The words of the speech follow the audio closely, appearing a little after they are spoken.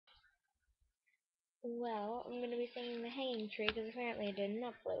Well, I'm gonna be singing The Hanging Tree because apparently it didn't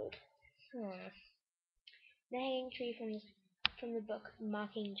upload. The Hanging Tree from the book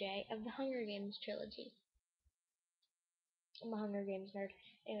Mockingay of the Hunger Games trilogy. I'm a Hunger Games nerd.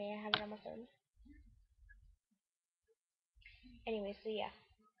 Anyway, I have it on my phone. Anyway, so yeah.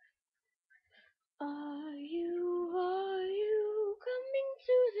 Are you coming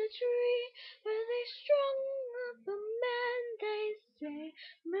to the tree where they strung up a man, they say,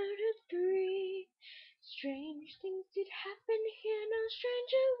 murdered three? Strange things did happen here, no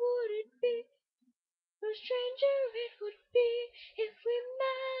stranger would it be. No stranger it would be if we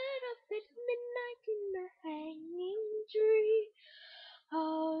met up at midnight in the hanging tree.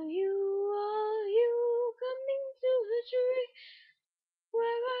 Are you coming to the tree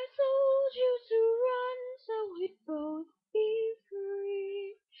where I told you to run so we'd both be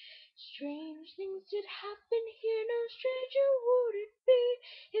free? Strange things did happen here, no stranger would it be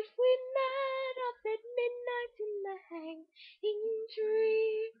if we met up at midnight in the hanging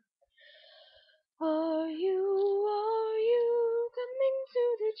tree. Are you coming to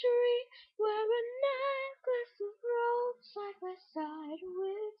the tree where a necklace of ropes side by side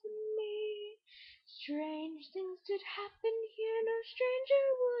with me? Strange things did happen here, no stranger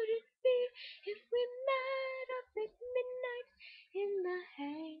would it be if we met up at midnight in the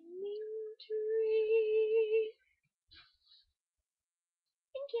hanging tree.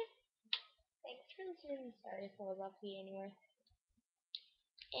 Thank you. Thanks for listening. Sorry if I was off key anyway.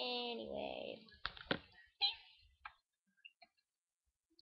 Anyways.